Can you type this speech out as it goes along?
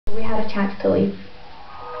had a chance to leave.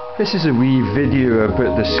 This is a wee video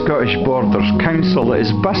about the Scottish Borders Council that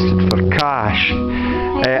is busted for cash,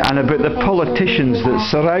 and about the politicians that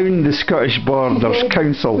surround the Scottish Borders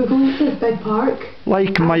Council, We're going to this big park.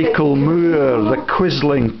 like Michael Moore, the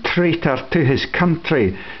quisling traitor to his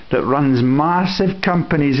country that runs massive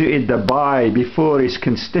companies out of Dubai before his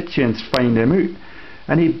constituents find him out,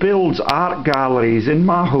 and he builds art galleries in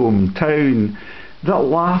my hometown that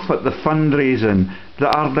laugh at the fundraising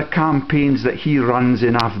that are the campaigns that he runs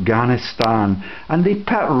in Afghanistan, and they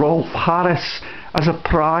put Rolf Harris as a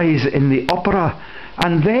prize in the opera,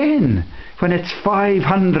 and then when it's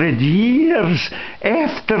 500 years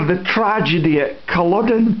after the tragedy at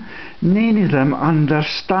Culloden, none of them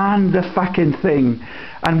understand the fucking thing.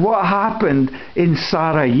 And what happened in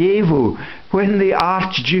Sarajevo when the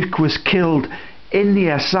Archduke was killed in the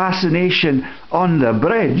assassination on the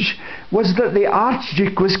bridge was that the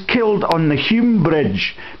Archduke was killed on the Hume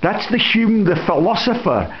bridge. That's the Hume, the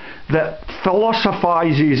philosopher, that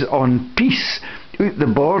philosophises on peace out the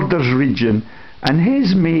Borders region. And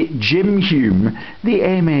his mate Jim Hume, the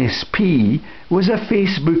MSP, was a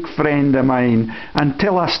Facebook friend of mine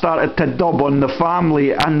until I started to dub on the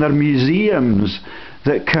family and their museums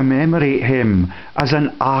that commemorate him as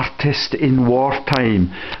an artist in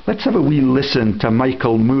wartime. Let's have a wee listen to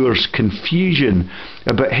Michael Moore's confusion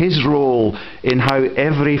about his role in how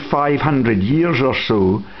every 500 years or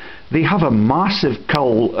so they have a massive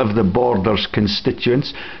cull of the Borders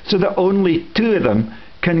constituents so that only two of them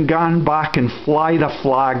can gan back and fly the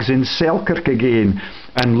flags in Selkirk again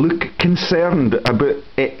and look concerned about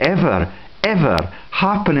it ever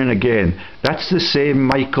happening again. That's the same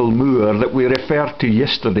Michael Moore that we referred to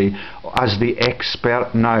yesterday as the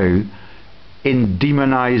expert now in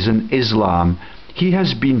demonising Islam. He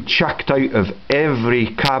has been chucked out of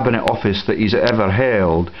every cabinet office that he's ever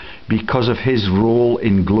held because of his role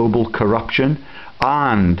in global corruption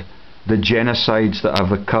and the genocides that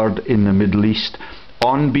have occurred in the Middle East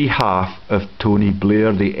on behalf of Tony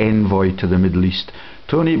Blair, the envoy to the Middle East.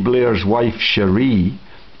 Tony Blair's wife Cherie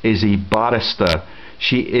is a barrister.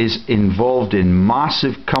 She is involved in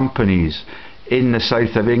massive companies in the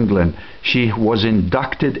south of England. She was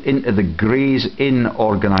inducted into the Gray's Inn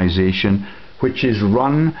organisation, which is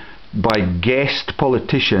run by guest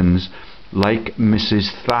politicians like Mrs.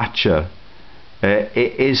 Thatcher.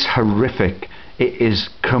 It is horrific. It is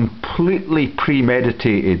completely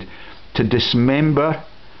premeditated to dismember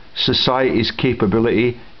society's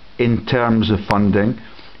capability in terms of funding,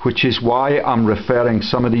 which is why I'm referring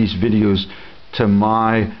some of these videos to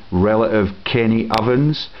my relative Kenny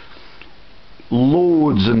Ovens.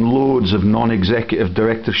 Loads and loads of non-executive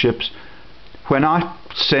directorships. When I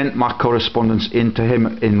sent my correspondence into him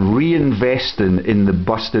in reinvesting in the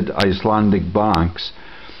busted Icelandic banks,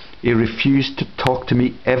 he refused to talk to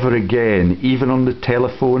me ever again, even on the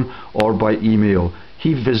telephone or by email.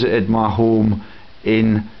 He visited my home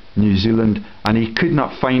in New Zealand and he could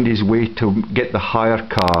not find his way to get the hire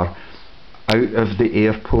car out of the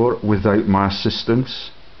airport without my assistance,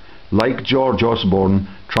 like George Osborne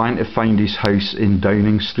trying to find his house in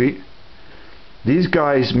Downing Street. These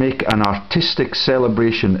guys make an artistic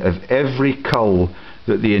celebration of every cull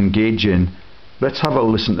that they engage in. Let's have a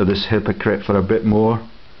listen to this hypocrite for a bit more.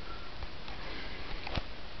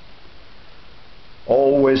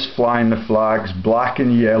 Always flying the flags, black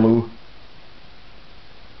and yellow.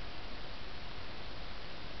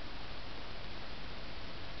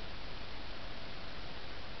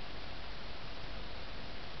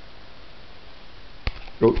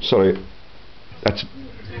 Oh, sorry. That's...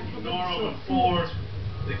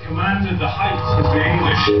 They commanded the height of the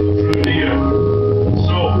English through the year.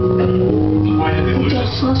 So, why did they lose it?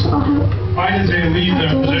 Why did they leave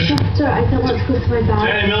their position?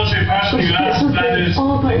 Any military person you ask, that is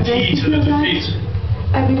the key to the defeat.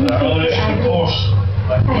 Evolution, of course,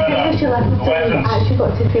 like weather, weapons,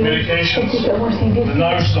 communications, the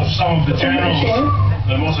nerves of some of the generals,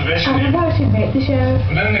 the motivation. Within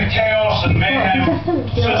the chaos and mayhem,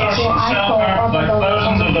 Scissors and Selkirk, like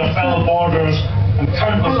thousands of their fellow boarders, and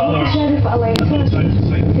countless others,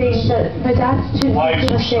 lives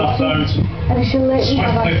were snuffed out,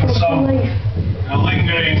 swiftly for some, a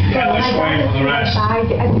lingering, hellish way for the rest,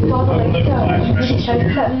 unliberalized missions,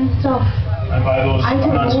 and by those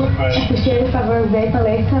unanswered questions.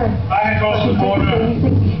 Back across the border,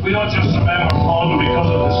 we don't just remember Flodden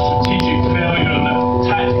because of the strategic failure and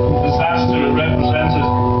the tactical disaster it represented.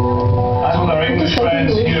 As with our English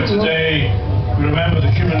friends here today, we remember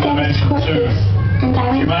the human dimension too.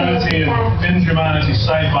 Humanity and inhumanity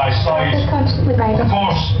side by side. Of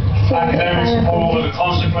course, academics pore over the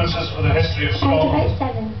consequences for the history of Scotland.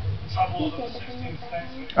 Trouble of the 16th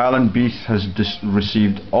century. Alan Beath has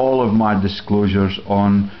received all of my disclosures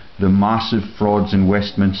on the massive frauds in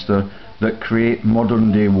Westminster that create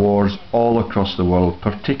modern day wars all across the world,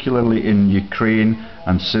 particularly in Ukraine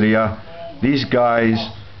and Syria. These guys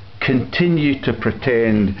continue to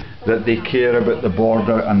pretend that they care about the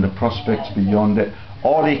border and the prospects beyond it.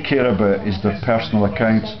 All they care about is their personal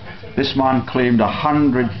accounts. This man claimed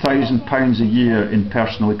 £100,000 a year in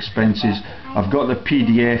personal expenses. I've got the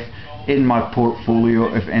PDF in my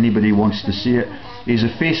portfolio if anybody wants to see it. He's a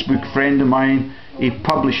Facebook friend of mine. He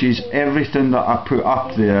publishes everything that I put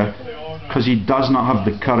up there because he does not have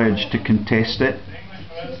the courage to contest it.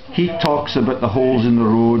 He talks about the holes in the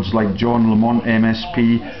roads like John Lamont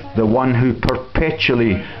MSP, the one who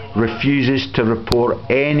perpetually refuses to report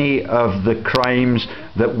any of the crimes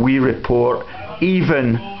that we report,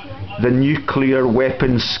 even the nuclear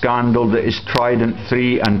weapons scandal that is Trident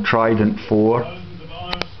 3 and Trident 4.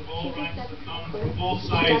 Both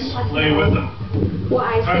sides lay with them.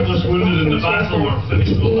 Countless wounded in the battle were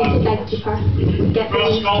finished with battle.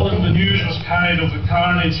 Across Scotland, the news was carried of the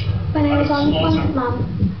carnage and the slaughter.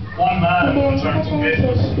 One man returned to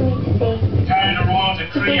business. He carried a royal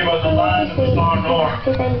decree about the land of the far north,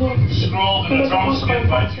 scrawled in a drum skin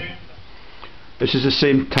by two. This is the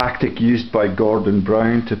same tactic used by Gordon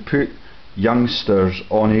Brown to put youngsters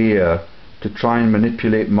on air to try and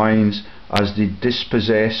manipulate minds as they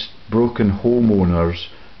dispossess broken homeowners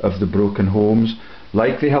of the broken homes,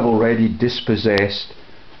 like they have already dispossessed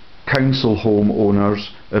council home owners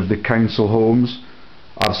of the council homes.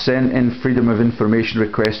 I've sent in freedom of information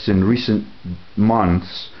requests in recent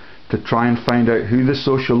months to try and find out who the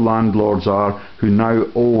social landlords are who now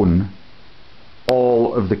own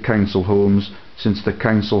all of the council homes since the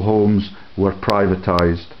council homes were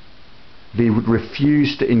privatised. They would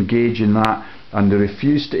refuse to engage in that, and they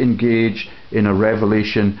refuse to engage in a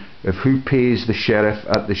revelation of who pays the sheriff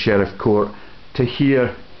at the sheriff court to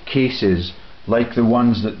hear cases like the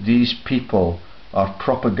ones that these people are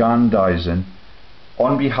propagandising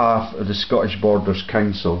on behalf of the Scottish Borders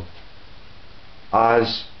Council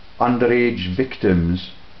as underage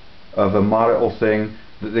victims of a marital thing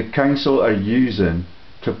that the council are using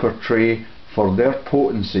to portray for their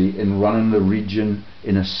potency in running the region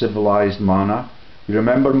in a civilised manner. You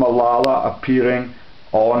remember Malala appearing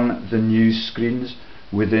on the news screens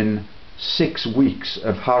within 6 weeks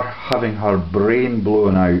of her having her brain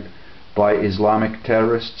blown out by Islamic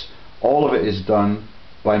terrorists. All of it is done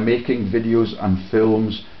by making videos and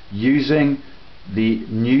films using the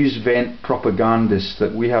news vent propagandists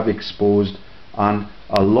that we have exposed, and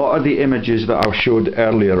a lot of the images that I showed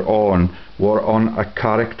earlier on were on a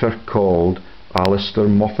character called Alistair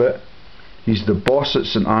Moffat. He's the boss at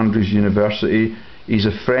St Andrews University. He's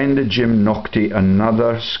a friend of Jim Naughtie,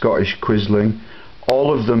 another Scottish quisling.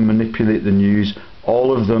 All of them manipulate the news.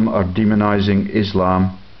 All of them are demonising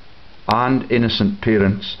Islam and innocent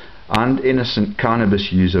parents and innocent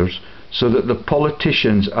cannabis users, so that the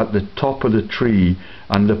politicians at the top of the tree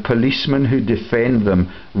and the policemen who defend them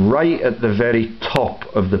right at the very top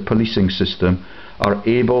of the policing system are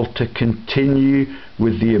able to continue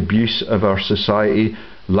with the abuse of our society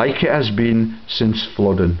like it has been since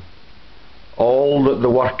Flodden. All that the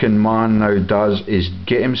working man now does is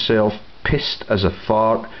get himself pissed as a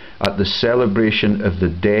fart at the celebration of the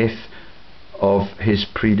death of his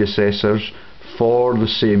predecessors for the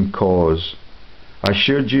same cause. I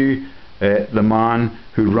showed you the man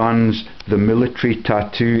who runs the military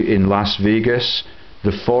tattoo in Las Vegas,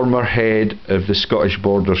 the former head of the Scottish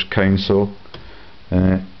Borders Council,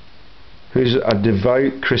 who's a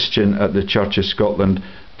devout Christian at the Church of Scotland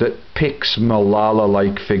that picks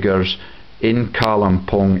Malala-like figures in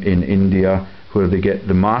Kalimpong in India, where they get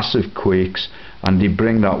the massive quakes, and they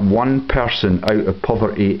bring that one person out of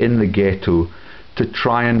poverty in the ghetto to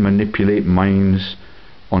try and manipulate minds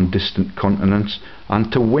on distant continents,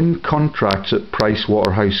 and to win contracts at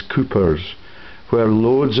PricewaterhouseCoopers, where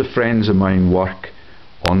loads of friends of mine work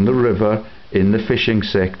on the river in the fishing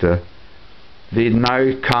sector. They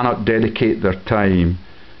now cannot dedicate their time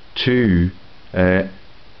to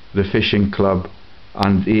the fishing club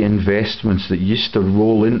and the investments that used to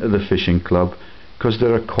roll into the fishing club, because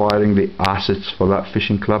they're acquiring the assets for that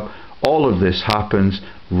fishing club. All of this happens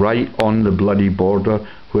right on the bloody border,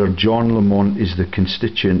 where John Lamont is the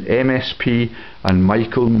constituent MSP and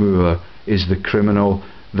Michael Moore is the criminal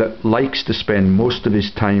that likes to spend most of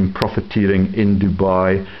his time profiteering in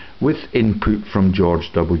Dubai with input from George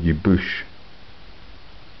W. Bush.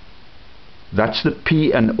 That's the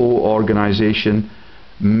P&O organisation.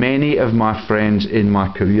 Many of my friends in my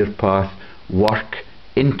career path work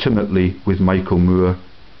intimately with Michael Moore.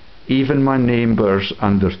 even my neighbours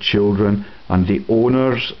and their children and the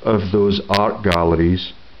owners of those art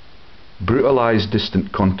galleries, brutalise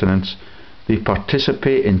distant continents. They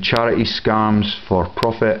participate in charity scams for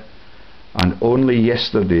profit, and only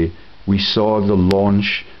yesterday we saw the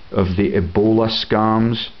launch of the Ebola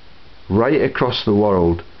scams right across the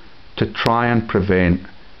world to try and prevent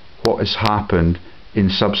what has happened in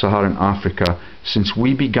sub-Saharan Africa since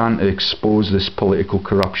we began to expose this political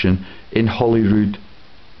corruption in Holyrood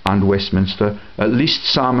and Westminster. At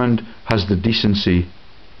least Salmond has the decency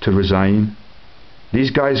to resign.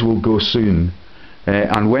 These guys will go soon,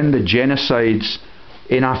 and when the genocides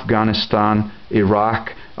in Afghanistan,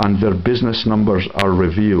 Iraq and their business numbers are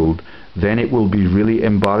revealed, then it will be really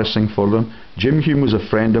embarrassing for them. Jim Hume was a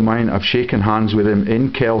friend of mine. I've shaken hands with him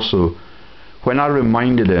in Kelso. When I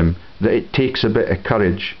reminded him that it takes a bit of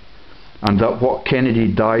courage and that what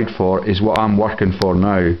Kennedy died for is what I'm working for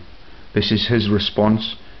now, this is his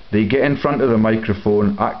response. They get in front of the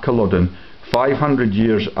microphone at Culloden 500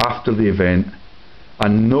 years after the event,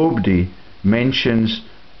 and nobody mentions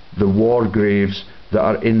the war graves that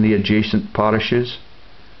are in the adjacent parishes.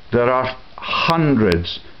 There are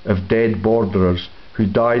hundreds of dead borderers who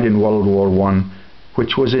died in World War I,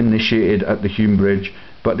 which was initiated at the Hume Bridge,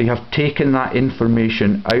 but they have taken that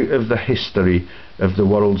information out of the history of the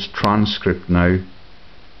world's transcript now.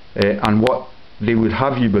 And what they would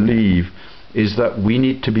have you believe is that we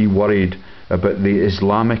need to be worried about the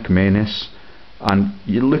Islamic menace. And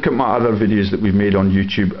you look at my other videos that we've made on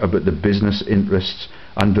YouTube about the business interests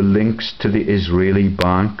and the links to the Israeli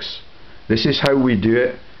banks. This is how we do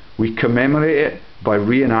it. We commemorate it by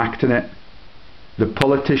reenacting it. The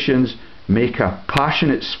politicians make a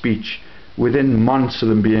passionate speech within months of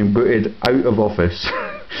them being booted out of office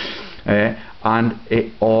and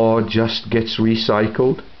it all just gets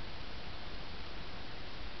recycled.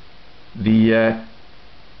 The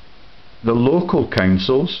local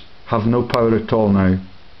councils have no power at all now.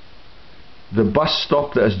 The bus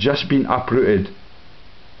stop that has just been uprooted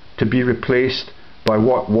to be replaced by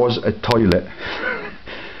what was a toilet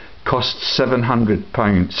cost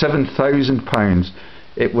 £7,000.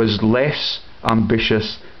 It was less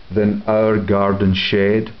ambitious than our garden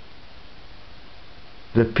shed.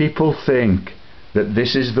 The people think that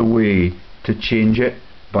this is the way to change it,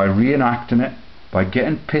 by reenacting it, by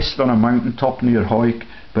getting pissed on a mountaintop near Hawick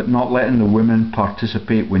but not letting the women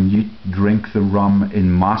participate when you drink the rum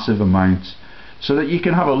in massive amounts, so that you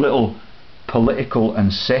can have a little political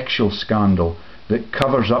and sexual scandal that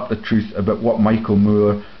covers up the truth about what Michael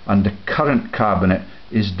Moore and the current cabinet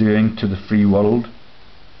is doing to the free world.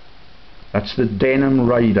 That's the Denham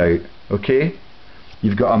ride out, okay?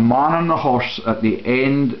 You've got a man on the horse at the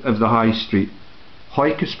end of the high street.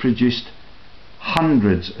 Hawick has produced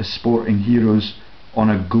hundreds of sporting heroes on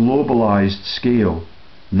a globalised scale.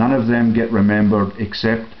 None of them get remembered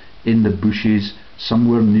except in the bushes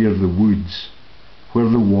somewhere near the woods where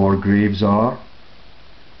the war graves are.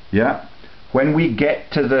 Yeah? When we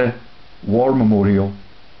get to the war memorial,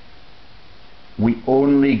 we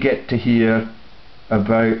only get to hear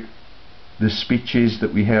about the speeches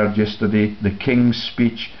that we heard yesterday, the King's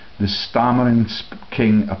speech, the stammering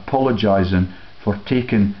King apologising for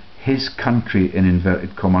taking his country, in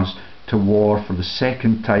inverted commas, to war for the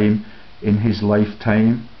second time in his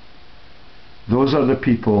lifetime. Those are the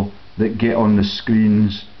people that get on the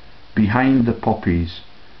screens behind the poppies,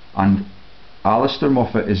 and Alistair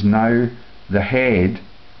Moffat is now the head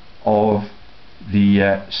of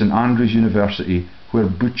the St Andrews University, where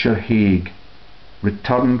Butcher Haig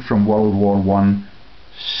returned from World War I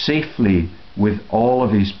safely with all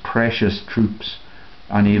of his precious troops,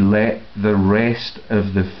 and he let the rest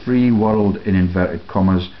of the free world, in inverted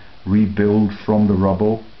commas, rebuild from the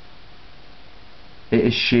rubble. It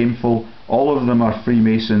is shameful. All of them are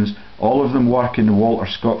Freemasons. All of them work in the Walter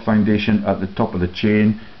Scott Foundation at the top of the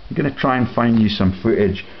chain. I'm going to try and find you some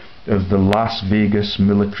footage of the Las Vegas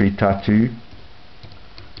military tattoo.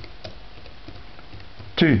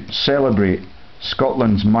 To celebrate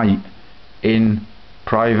Scotland's might in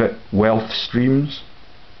private wealth streams.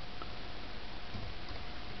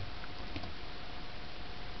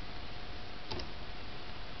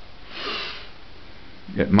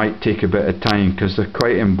 It might take a bit of time because they're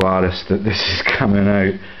quite embarrassed that this is coming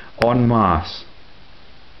out en masse.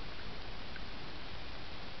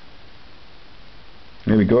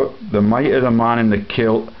 There we go. The might of the man in the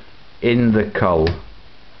kilt in the cull,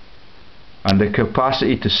 and the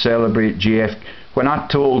capacity to celebrate JF. When I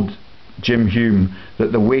told Jim Hume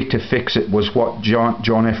that the way to fix it was what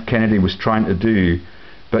John F. Kennedy was trying to do,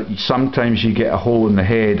 but sometimes you get a hole in the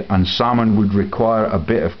head and salmon would require a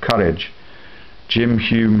bit of courage, Jim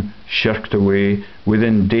Hume shirked away.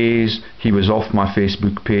 Within days he was off my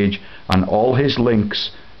Facebook page, and all his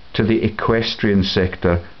links to the equestrian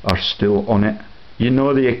sector are still on it. You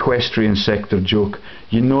know the equestrian sector joke,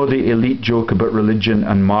 you know the elite joke about religion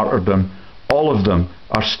and martyrdom. All of them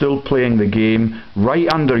are still playing the game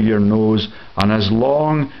right under your nose, and as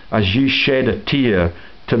long as you shed a tear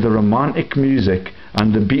to the romantic music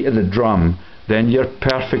and the beat of the drum, then you're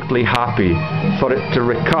perfectly happy for it to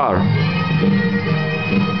recur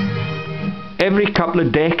every couple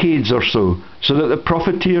of decades or so that the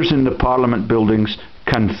profiteers in the Parliament buildings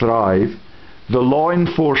can thrive, the law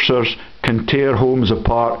enforcers can tear homes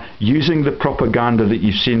apart using the propaganda that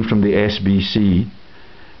you've seen from the SBC,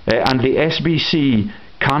 and the SBC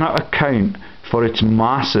cannot account for its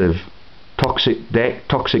massive toxic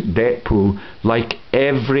debt pool like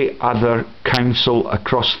every other council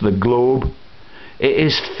across the globe. It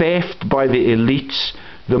is theft by the elites,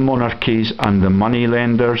 the monarchies and the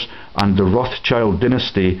moneylenders and the Rothschild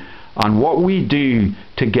dynasty, and what we do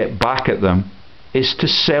to get back at them is to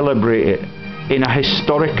celebrate it in a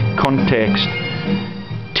historic context,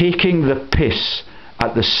 taking the piss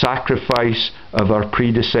at the sacrifice of our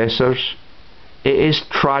predecessors. It is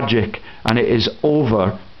tragic, and it is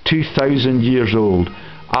over 2,000 years old.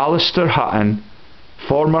 Alistair Hutton,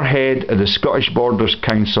 former head of the Scottish Borders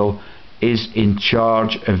Council, is in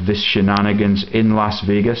charge of this shenanigans in Las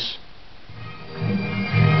Vegas.